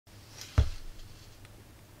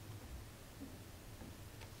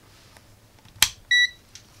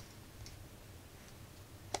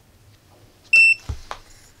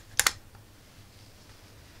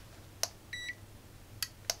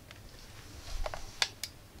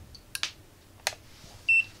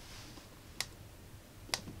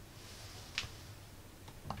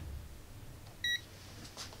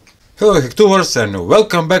Hello Hacktubers and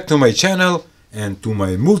welcome back to my channel and to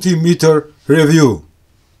my multimeter review.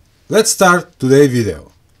 Let's start today's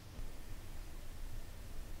video.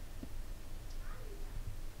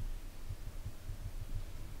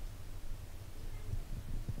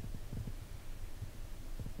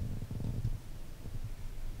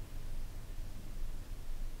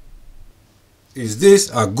 Is this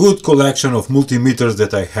a good collection of multimeters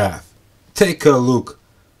that I have? Take a look.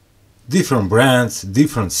 Different brands,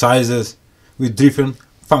 different sizes, with different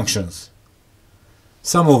functions.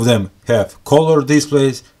 Some of them have color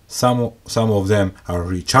displays, some of them are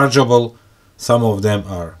rechargeable, some of them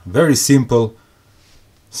are very simple,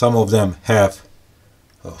 some of them have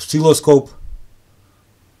oscilloscope,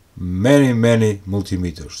 many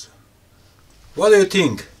multimeters. What do you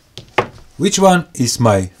think? Which one is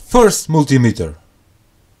my first multimeter?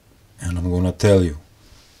 And I'm gonna tell you,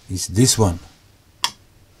 it's this one.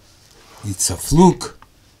 It's a Fluke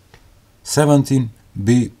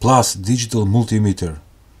 17B Plus digital multimeter,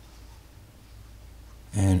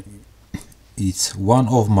 and it's one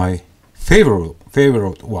of my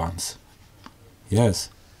favorite ones.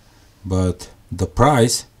 Yes, but the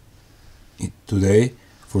price today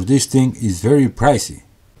for this thing is very pricey.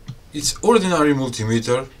 It's ordinary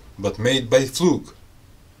multimeter but made by Fluke.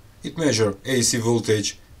 It measures AC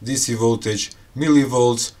voltage, DC voltage,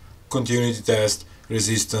 millivolts, continuity test,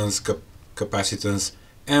 resistance, capacitance,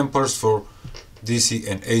 amperes for DC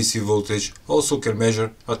and AC voltage. Also can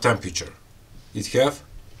measure a temperature. It have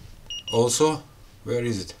also, where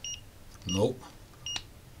is it? Nope.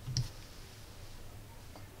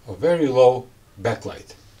 A very low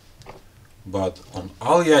backlight. But on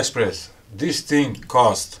AliExpress this thing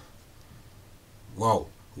cost, wow,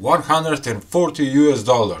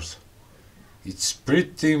 $140. It's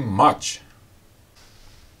pretty much.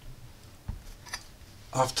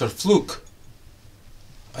 After Fluke,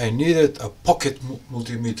 I needed a pocket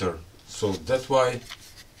multimeter, so that's why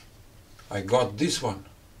I got this one.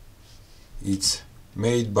 It's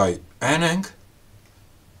made by Aneng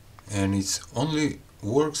and it only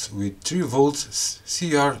works with 3 volts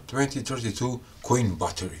CR2032 coin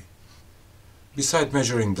battery. Besides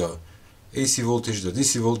measuring the AC voltage, the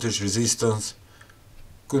DC voltage, resistance,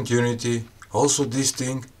 continuity, also this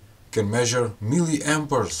thing can measure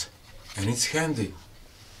milliamperes and it's handy.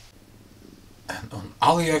 And on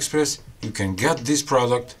AliExpress you can get this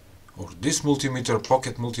product or this multimeter,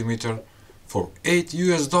 pocket multimeter, for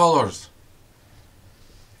 $8.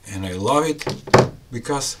 And I love it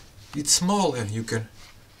because it's small and you can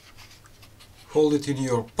hold it in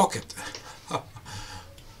your pocket.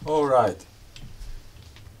 Alright.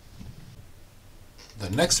 The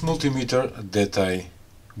next multimeter that I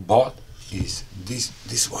bought is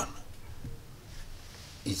this one.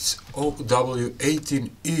 It's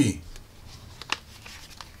OW18E.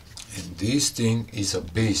 And this thing is a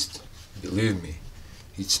beast, believe me.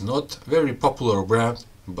 It's not very popular brand,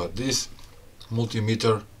 but this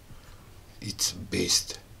multimeter, it's a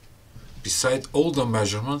beast. Besides all the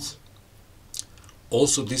measurements,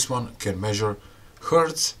 also this one can measure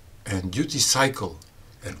hertz and duty cycle,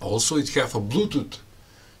 and also it have a Bluetooth,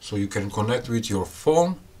 so you can connect with your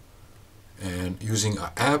phone and using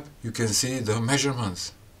an app you can see the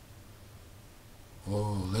measurements.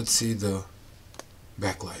 Oh, let's see the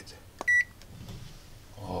backlight.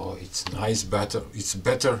 Oh, it's nice, it's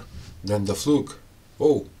better than the Fluke.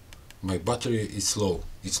 Oh, my battery is low.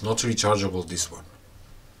 It's not rechargeable, this one.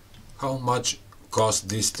 How much cost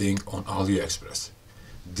this thing on AliExpress?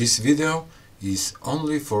 This video is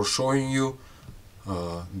only for showing you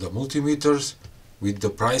the multimeters with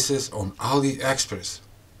the prices on AliExpress.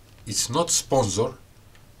 It's not sponsored,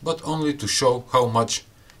 but only to show how much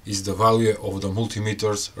is the value of the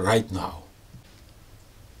multimeters right now.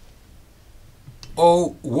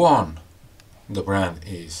 O1 the brand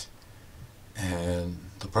is, and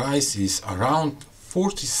the price is around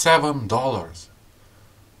 $47.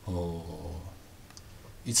 Oh,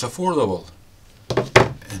 it's affordable,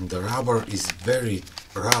 and the rubber is very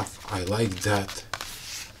rough. I like that.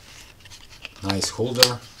 Nice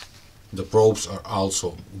holder. The probes are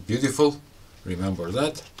also beautiful, remember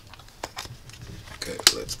that. Okay,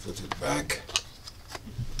 let's put it back.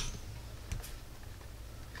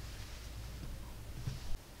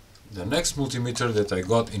 The next multimeter that I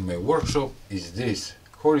got in my workshop is this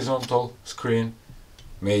horizontal screen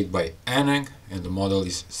made by Aneng, and the model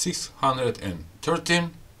is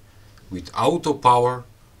 613 with auto power.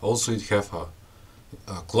 Also it have a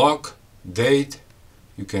clock, date,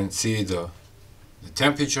 you can see the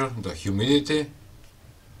temperature, the humidity,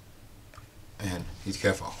 and it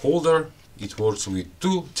have a holder. It works with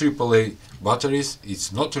 2 AAA batteries.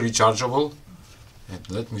 It's not rechargeable, And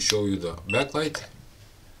let me show you the backlight.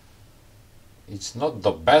 It's not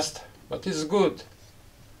the best, but it's good.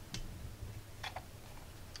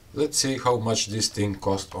 Let's see how much this thing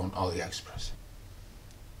cost on AliExpress.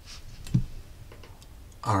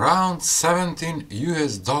 Around 17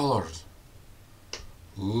 US dollars.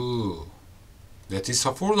 Ooh, that is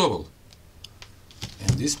affordable.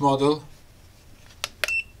 And this model,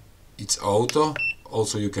 it's auto.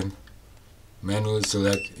 Also you can manually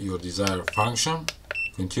select your desired function,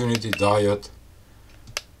 continuity, diode,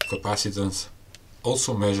 capacitance.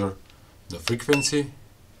 Also measure the frequency,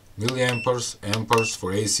 milliamperes, amperes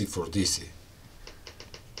for AC, for DC.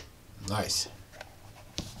 Nice.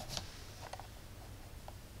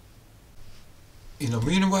 In the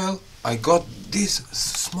meanwhile, I got this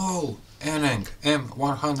small Aneng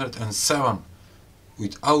M107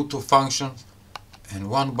 with auto function and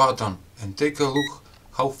one button, and take a look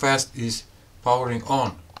how fast is powering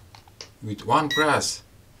on with one press.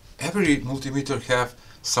 Every multimeter have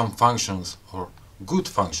some functions or good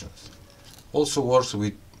functions. Also works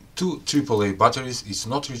with two AAA batteries. It's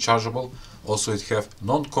not rechargeable. Also it have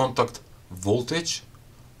non-contact voltage.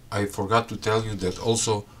 I forgot to tell you that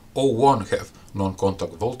also O1 have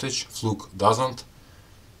non-contact voltage, Fluke doesn't.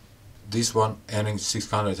 This one, Aneng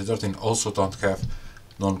 613, also don't have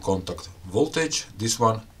non-contact voltage. This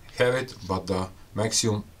one have it, but the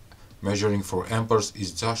maximum measuring for amperes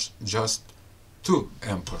is just 2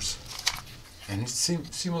 amperes. And it's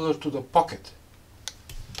similar to the Pocket.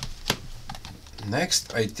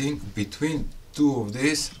 Next, I think between two of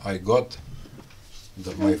these, I got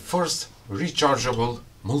my first rechargeable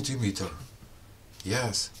multimeter.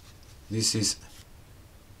 Yes, this is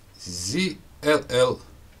ZLLJ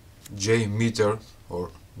meter,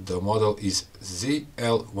 or the model is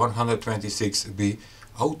ZL126B,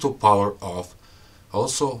 auto power off.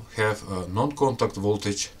 Also have a non-contact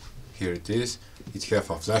voltage. Here it is. It have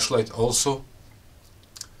a flashlight also.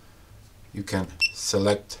 You can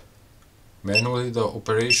select manually the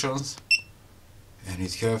operations, and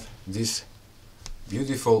it have this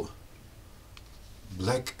beautiful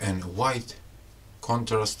black and white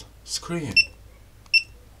contrast screen.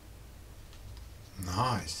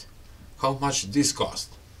 Nice. How much this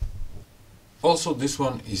cost? Also this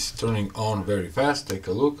one is turning on very fast. Take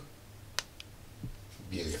a look.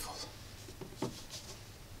 Beautiful.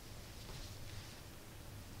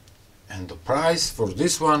 And the price for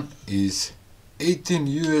this one is 18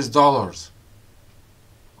 US dollars.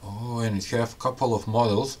 Oh, and it have a couple of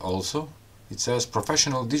models also. It says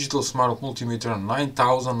professional digital smart multimeter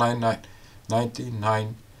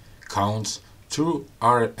 9,999 counts, true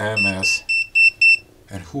RMS.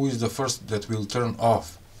 And who is the first that will turn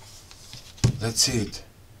off? Let's see it.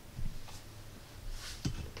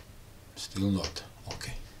 Still not.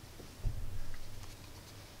 Okay.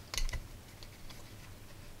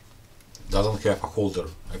 Doesn't have a holder.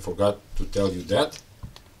 I forgot to tell you that.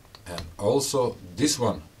 And also this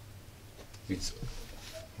one. It's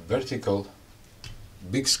vertical,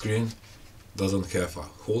 big screen, doesn't have a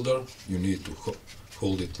holder. You need to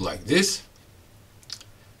hold it like this.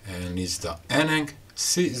 And it's the Aneng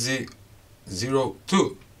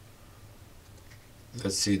CZ02.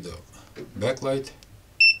 Let's see the backlight.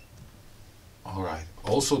 Alright,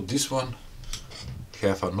 also this one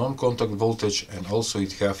have a non-contact voltage, and also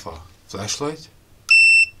it have a flashlight.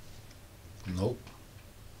 Nope.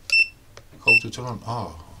 How to turn on?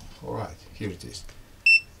 Oh, alright, here it is.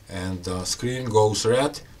 And the screen goes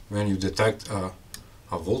red when you detect a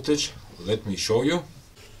voltage. Let me show you.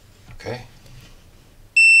 Okay.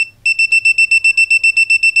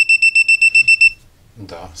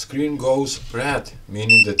 The screen goes red,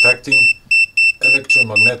 meaning detecting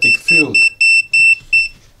electromagnetic field.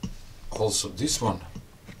 Also this one.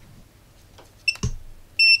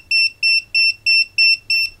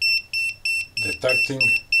 Detecting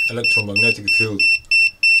electromagnetic field.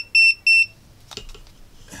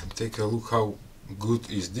 And take a look how good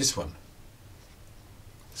is this one.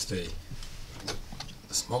 Stay.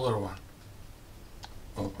 The smaller one.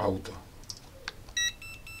 Oh, auto.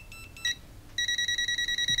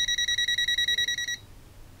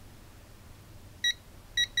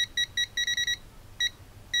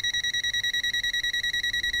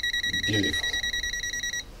 Beautiful.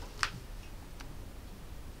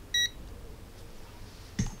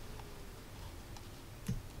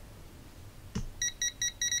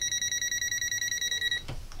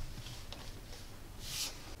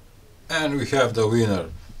 And we have the winner.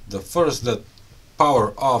 The first that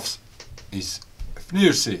power off is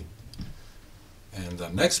Fnirsi. And the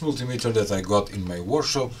next multimeter that I got in my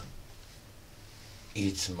workshop,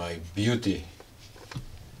 it's my beauty.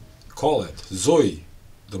 Call it Zoe.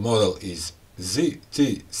 The model is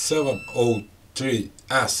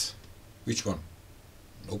ZT703S. Which one?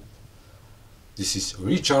 Nope. This is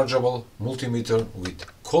rechargeable multimeter with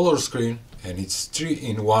color screen, and it's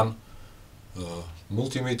 3-in-1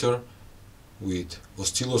 multimeter with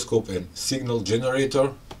oscilloscope and signal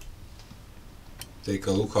generator. Take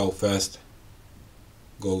a look how fast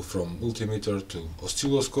go from multimeter to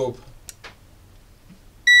oscilloscope.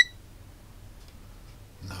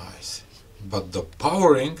 Nice. But the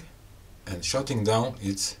powering and shutting down,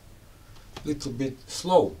 it's a little bit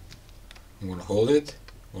slow. I'm gonna hold it.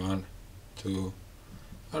 1, 2,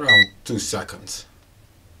 around 2 seconds.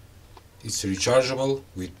 It's rechargeable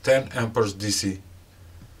with 10 amperes DC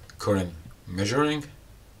current measuring.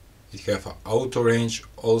 It have an auto range,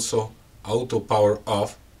 also auto power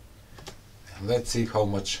off. And let's see how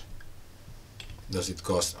much does it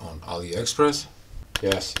cost on AliExpress.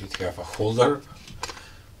 Yes, it have a holder,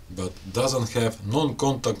 but doesn't have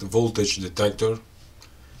non-contact voltage detector,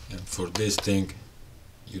 and for this thing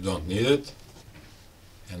you don't need it.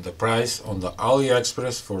 And the price on the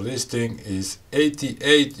AliExpress for this thing is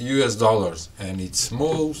 $88 US, and it's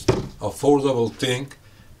most affordable thing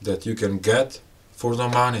that you can get for the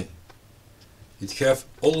money. It have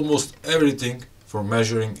almost everything for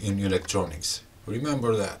measuring in electronics.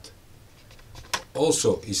 Remember that.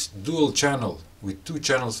 Also, it's dual channel with 2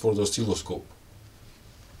 channels for the oscilloscope.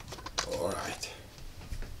 Alright.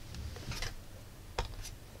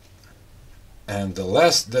 And the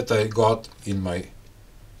last that I got in my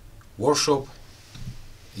workshop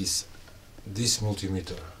is this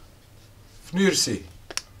multimeter. FNIRSI.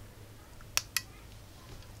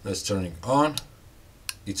 Let's turn it on.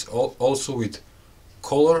 It's also with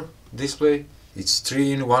color display. It's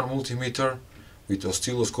 3-in-1 multimeter with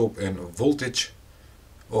oscilloscope and voltage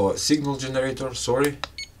or signal generator, sorry.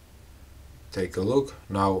 Take a look.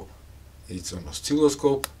 Now it's on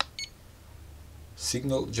oscilloscope,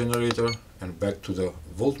 signal generator, and back to the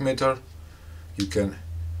voltmeter. You can,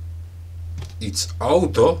 it's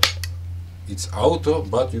auto,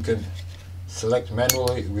 but you can select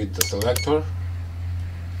manually with the selector.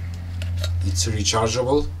 It's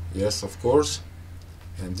rechargeable, yes, of course.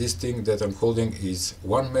 And this thing that I'm holding is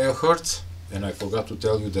 1 MHz, and I forgot to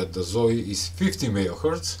tell you that the Zoe is 50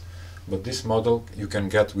 MHz, but this model you can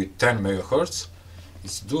get with 10 MHz.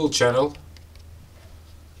 It's dual channel.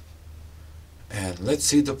 And let's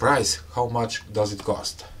see the price, how much does it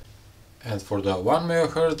cost. And for the 1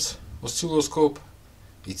 MHz oscilloscope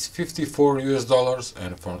it's $54 US,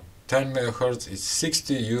 and for 10 MHz it's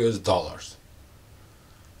 $60 US.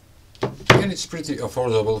 And it's pretty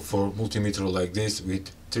affordable for multimeter like this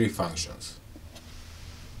with 3 functions.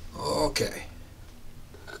 Okay.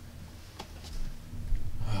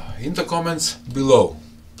 In the comments below,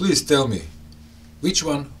 please tell me which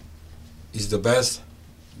one is the best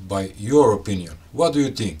by your opinion. What do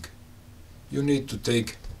you think? You need to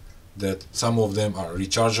take that some of them are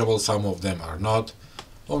rechargeable, some of them are not.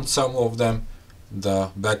 On some of them the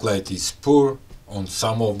backlight is poor, on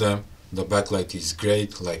some of them the backlight is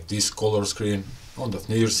great, like this color screen on the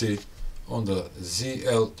FNIRSI. On the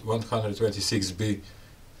ZL126B,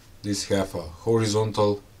 this have a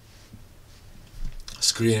horizontal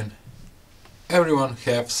screen. Everyone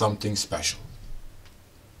have something special.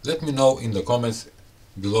 Let me know in the comments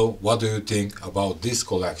below what do you think about this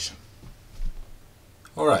collection.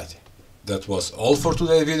 Alright, that was all for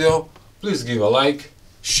today's video. Please give a like,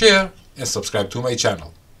 share and subscribe to my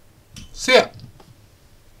channel. See ya!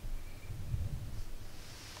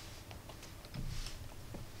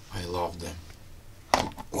 I love them.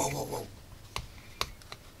 Whoa, whoa, whoa.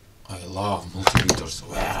 I love multimeters.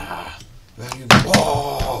 Where you go?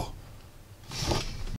 Whoa!